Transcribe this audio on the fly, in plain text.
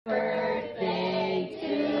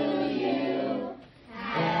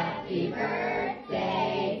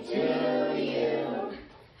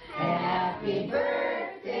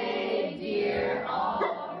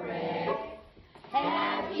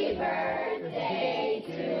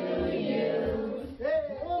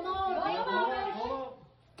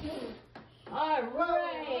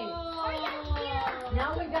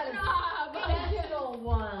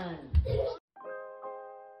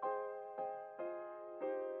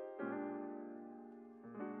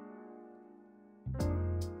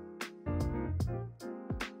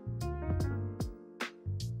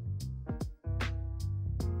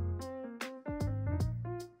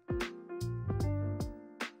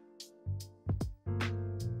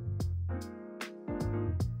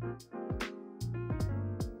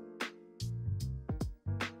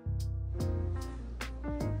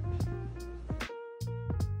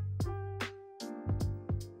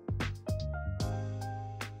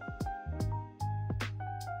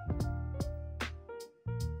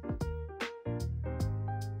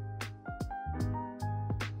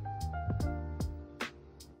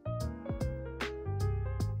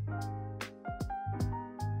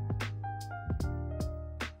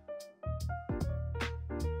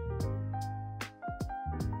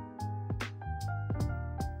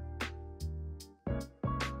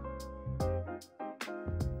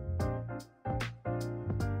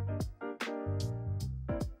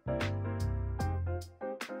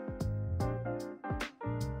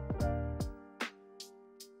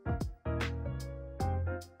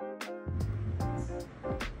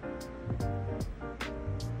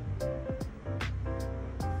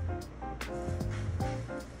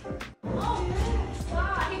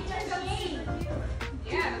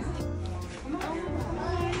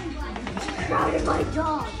are my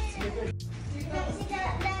dogs.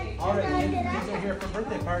 All right, kids are here for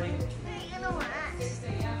birthday party.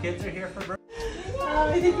 Kids are here for birthday.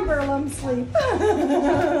 I think you better let them sleep.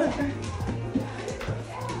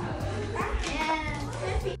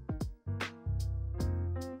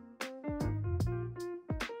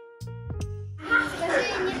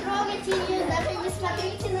 Скажи, не трогайте ее, даже не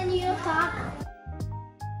смотрите на нее так.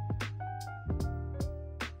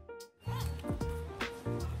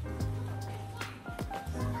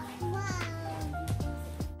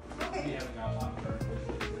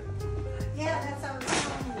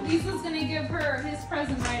 Lisa's gonna give her his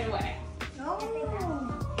present right away. Oh.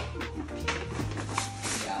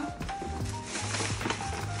 Yeah.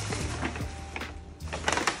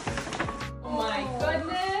 Oh my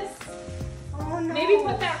goodness. Oh no. Maybe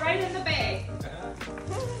put that right in the bag.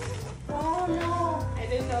 Oh no. I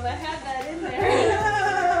didn't know that had that in there.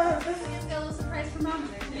 It's got a little surprise for Mom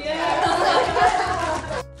there. Yeah.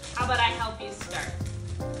 How about I help you start?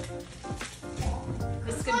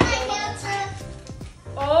 This could be a little time.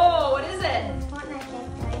 Oh, what is it?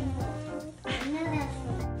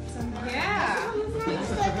 Yeah.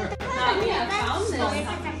 Yeah, found this.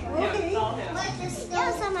 Yeah, it's all him.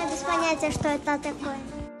 Я сама без понятия, что это такое.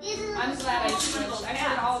 I'm just glad I switched. I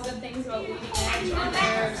heard all good things about Leading Edge, and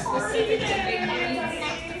they're specific to big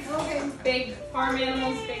breeds, big farm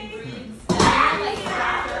animals, big breeds. And they're like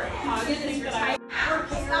Dr. Hagen is type.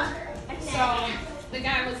 So the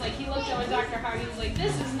guy was like, he looked at what Dr. Hagen was like,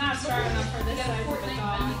 this is not strong enough for this size of a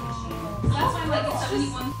dog. So that's why I'm like, it's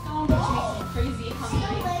 71 stone, which makes me crazy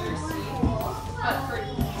hungry and thirsty. But for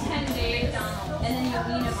 10 days, and then you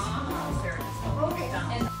wean him off.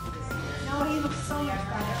 And No, he looks so much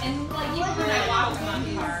better. And like even when I walk him on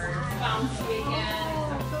cars, bouncy again.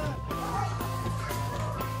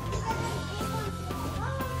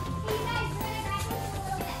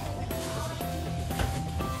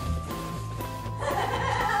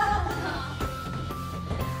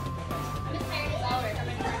 Miss Meredith's all right. I'm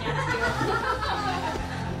gonna turn down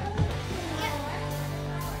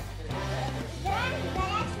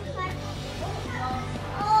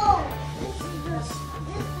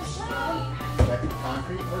Like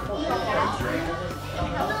concrete purple? Oh,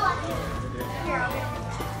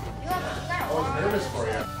 I was nervous for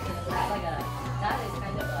you. That is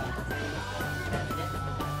kind of a...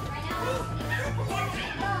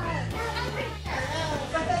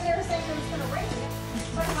 But then they were saying it was going to rain.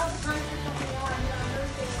 But how the concrete company on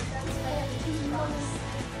Thursday, that's like 2 months.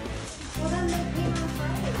 Well, then they came on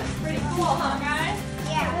Friday. That's pretty cool, huh, guys?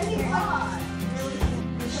 Yeah.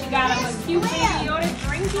 She got him a cute baby Yoda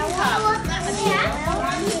drinking cup.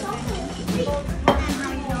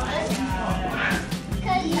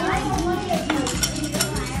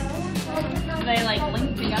 Do they like link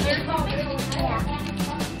together or something?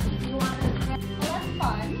 That's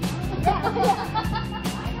fun.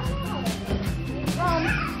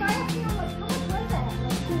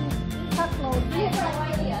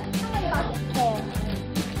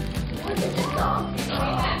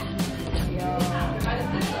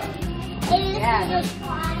 Yeah.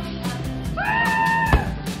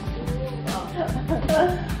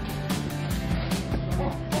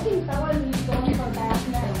 I think someone needs going for a bath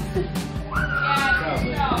now.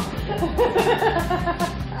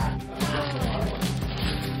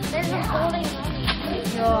 There's a bowling alley.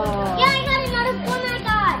 Yeah, I got another one I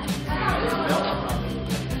got.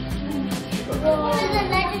 This is a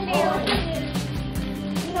legendary.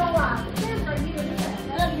 You know what?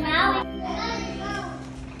 Look, now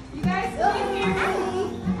You guys can hear me?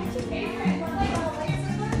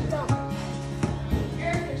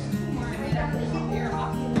 Eric, there's 2 more. Right after this here.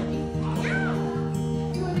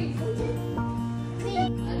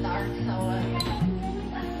 A dark color.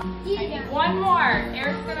 I need 1 more.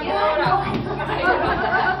 Eric's gonna blow it up.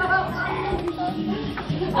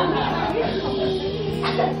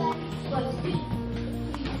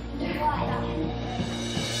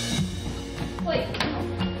 Please.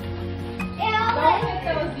 Don't hit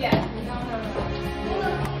those yet. No.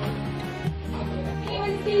 You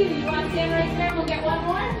and Stevie, you want to stand right there? We'll get 1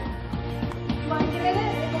 more. You want to get in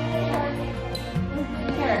it?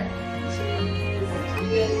 Here. Cheese.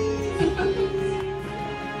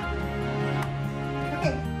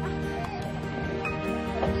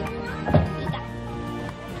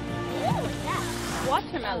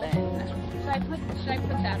 Watermelon. Should I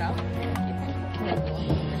put that up?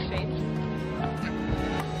 The shape.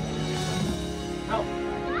 Oh.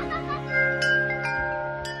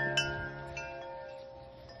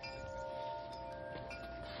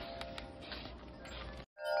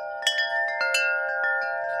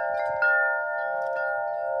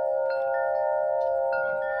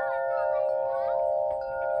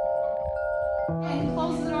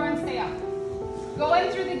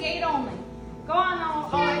 through the gate only. Go on,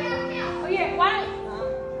 oh yeah, why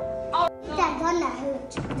don't That's gonna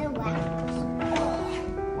hurt the wax.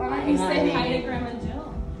 why don't you say hi to Grandma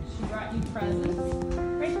Jill? She brought you presents.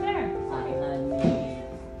 Right there.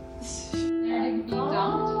 There to be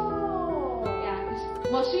dumped.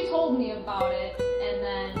 Yeah. Well, she told me about it, and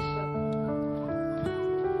then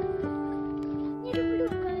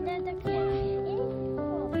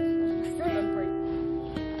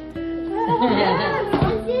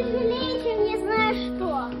Извините, не знаю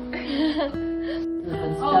что.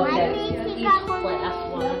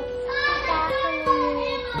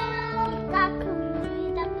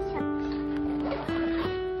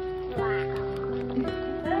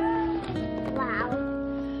 Вау.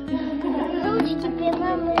 Ручки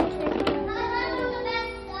перемыты.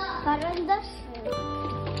 Карандаши.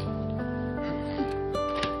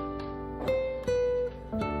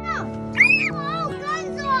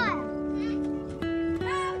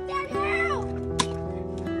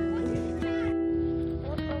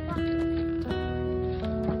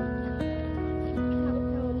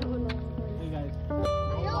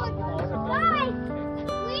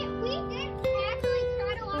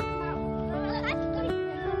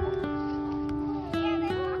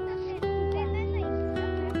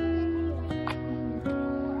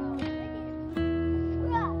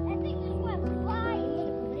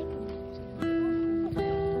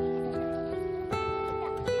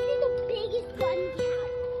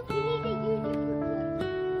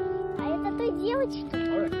 Девочка.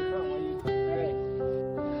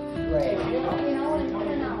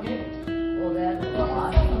 Well, that's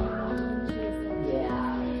awesome.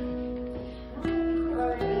 Yeah.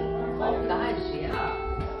 Oh, gosh, yeah.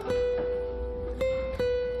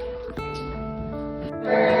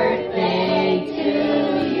 Birthday to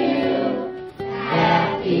you.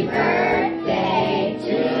 Happy birthday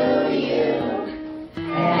to you.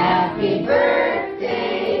 Happy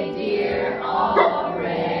birthday, dear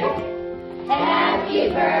Ulrich. Happy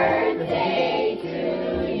birthday to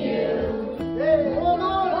you.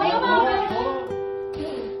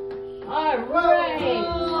 All right.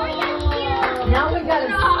 Now we got a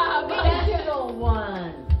special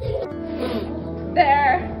one.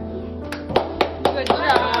 there. Good job.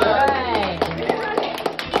 All right.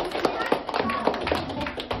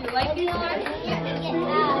 You like these ones?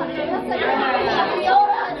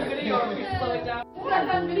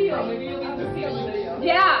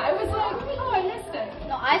 Yeah, I was like, oh, I missed it.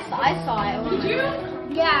 No, I saw it. Did you?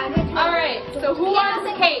 Yeah. All right. So who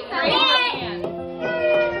wants cake? Raise your hand.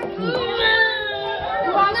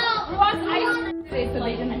 Who wants ice cream? So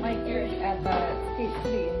they didn't like yours at the Skate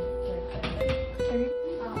City.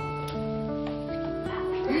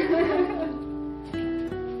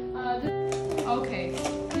 Okay,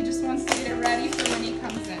 he just wants to get it ready for when he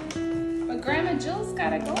comes in. But Grandma Jill's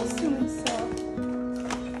gotta go soon, so.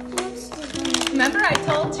 Remember I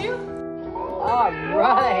told you? All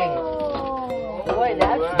right. Boy,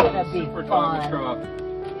 that's gonna be fun.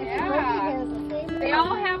 Yeah. They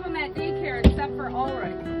all have them at daycare except for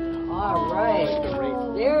Ulrich. All right.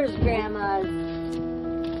 There's Grandma's.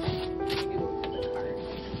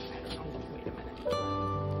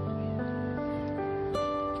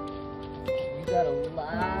 You got a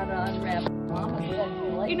lot unwrapped. Mama said you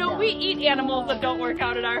like You know, that. we eat animals that don't work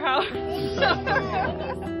out at our house. It's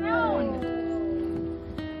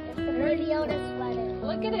the Yoda sweater.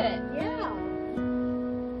 Look at it. Yeah.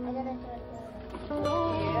 I gotta do it.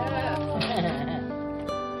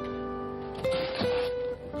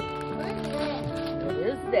 What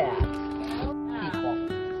is that? People.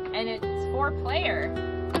 And it's 4-player.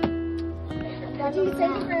 What do you say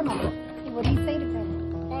to Grandma? What do you say to Grandma?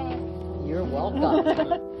 You're welcome.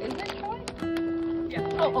 Is it Troy?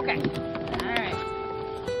 Yeah. Oh, okay. All right.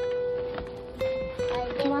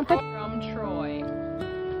 From Troy.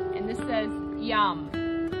 And this says yum.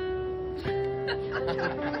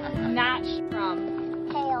 Not from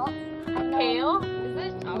Tail. Kale. Is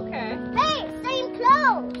it? Okay. Hey, same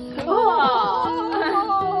clothes. Oh.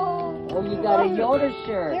 Oh, you got a Yoda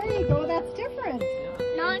shirt. There you go. That's different.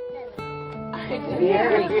 Not.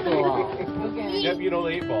 Very cool. Yep, you know the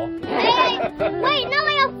 8 ball. Hey, wait, now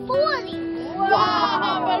I have 40.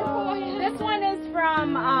 Wow. This one is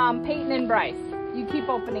from Peyton and Bryce. You keep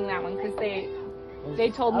opening that one because they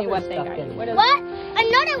told me what they got you. What is What?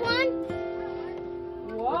 Another one?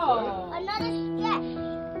 it? Whoa. Another sketch.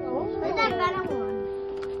 Where's that better one?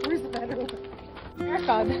 Where's the better one?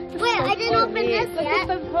 America. Wait, I didn't open this Look at yet.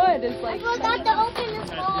 the hood. It's I like. forgot to open this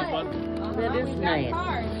one. That is we got nice.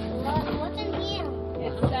 cards. What's in here?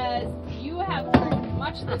 It says you have earned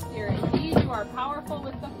much this year. Indeed, you are powerful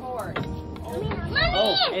with the force.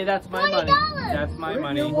 Money! Hey, that's my money. $20. That's my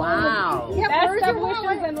money. Wow. Yeah, Best where's of your wishes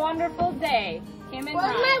wallet? and wonderful day. Kim and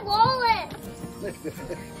Where's my Ryan. wallet?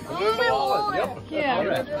 Where's my wallet? Yeah. All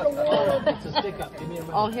right. It's a stick up. Give me a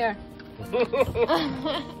money. Oh, here.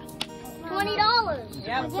 $20.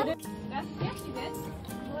 Yeah, put it. That's the gift you did.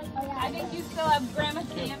 I think you still have Grandma's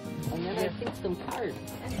stamp And then I think some cards.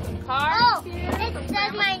 and some Oh, cards here. it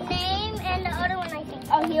says my name and the other one I think.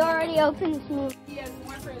 Oh, he already opened me. He has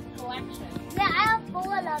more for his collection. Yeah, I have 4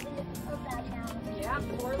 of them of that now. Yeah,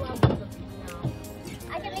 4 levels of these now.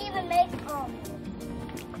 I can even make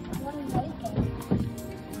what do I make it?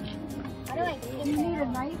 How do I make You need a it?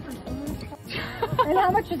 knife or something. And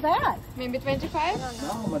how much is that? Maybe 25?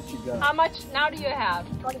 How much you got? How much now do you have?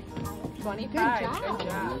 25. 25. Good job. Good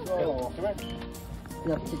job. Oh, come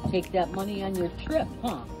You have to take that money on your trip,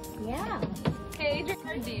 huh? Yeah. Hey, Adrian,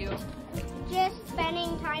 how do you? Just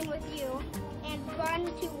spending time with you and fun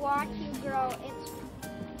to watch you grow. It's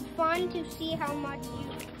fun to see how much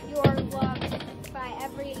you're loved by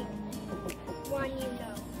everyone you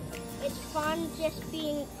know. It's fun just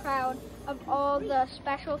being proud of all the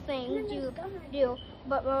special things you do,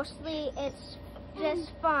 but mostly it's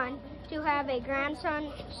just fun to have a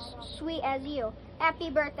grandson sweet as you. Happy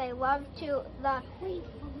birthday. Love to the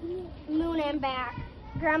moon and back.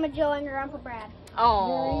 Grandma Joe and Grandpa Brad.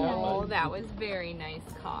 Oh, that was very nice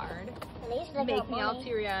card. At least I Make got me all money.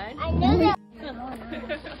 teary-eyed. I knew that.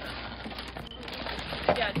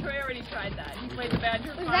 Yeah, Troy already tried that. He played the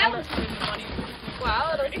Badger that card. was-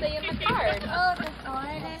 Well, it'll stay in the card. Oh, the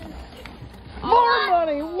garden. More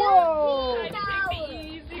money.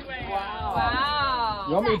 $50. Wow.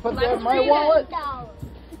 You want me to put that in Let's my read it. wallet?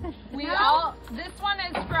 We all. This one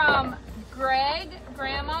is from Greg,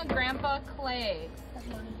 Grandma, Grandpa, Clay.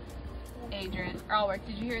 Adrian, Alworth,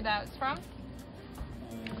 did you hear that was from?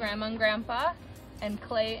 Grandma and Grandpa, and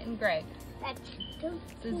Clay and Greg. That's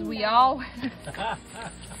Says we all.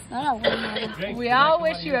 We all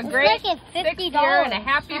wish you a great It's like sixth $50. year and a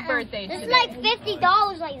happy birthday This is today. like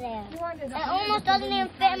 $50 right there. It almost doesn't even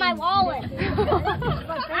fit in my wallet.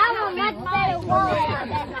 I have a much better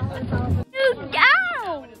wallet. Dude,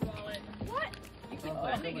 down!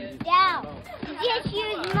 Down. Just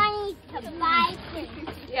use money to buy things.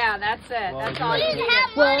 Yeah, that's it. That's all you You need.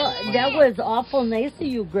 have Well, money. that was awful nice of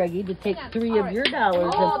you, Greggy, to take 3 of your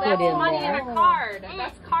dollars Oh, and that's put in money in there. a card.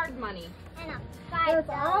 That's card money. And a That's $5.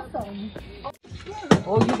 awesome.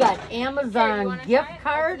 Oh, you got Here, you Amazon wanna gift try it?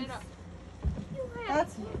 cards? Open it up.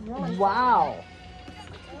 That's really Wow.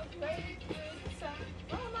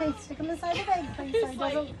 Okay, stick them inside the bag, please. So it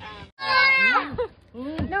doesn't...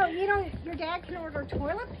 No, you don't. Your dad can order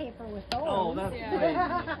toilet paper with those. Oh, that's Yeah. great.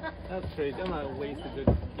 That's great. I'm not waste a good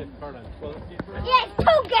gift card on toilet paper. Yes, 2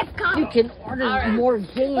 gift cards. You can order more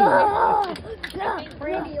games. Oh,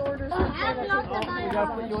 Brandy orders I some have toilet enough paper. to buy Got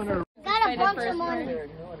to put you in a Got a bunch of money.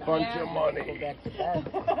 bunch Yeah. of money. Go back to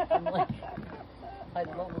bed. I'm like, I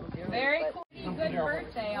love it. Dear. Very cool. Good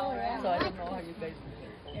birthday, all So right. I don't know how you guys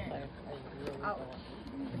do it. I really don't.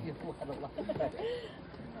 You have a lot of luck.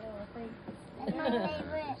 That's my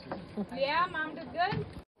favorite. Yeah, Mom did good.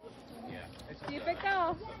 See if it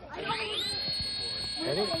goes.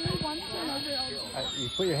 Ready? You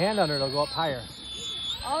put your hand under it, it'll go up higher.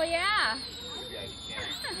 Oh yeah.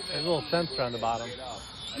 There's a little sensor on the bottom.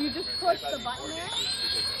 You just push the button there.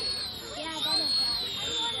 Yeah, I got it.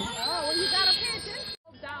 Oh, well you gotta pay attention.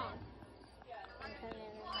 Hold down.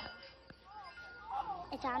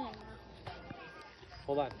 It's on it now.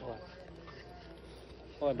 Hold on, hold on.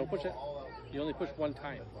 Hold on, don't push it. You only push one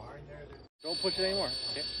time. Don't push it anymore.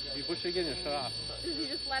 Okay? If you push it again, you'll shut off. Did you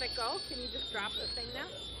just let it go? Can you just drop the thing now?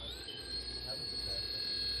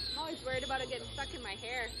 I'm always worried about it getting stuck in my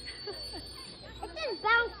hair. It just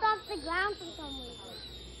bounced off the ground for some reason.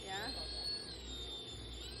 Yeah.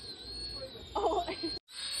 Oh.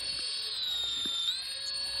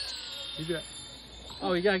 You do it.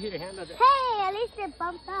 Oh, you gotta get your hand under it. Hey, at least it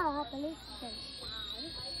bumped up. At least it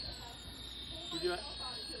didn't You do it.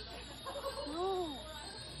 Oh.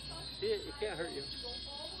 See it? It can't hurt you.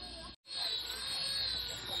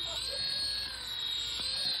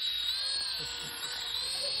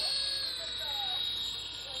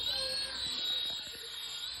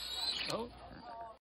 Oh.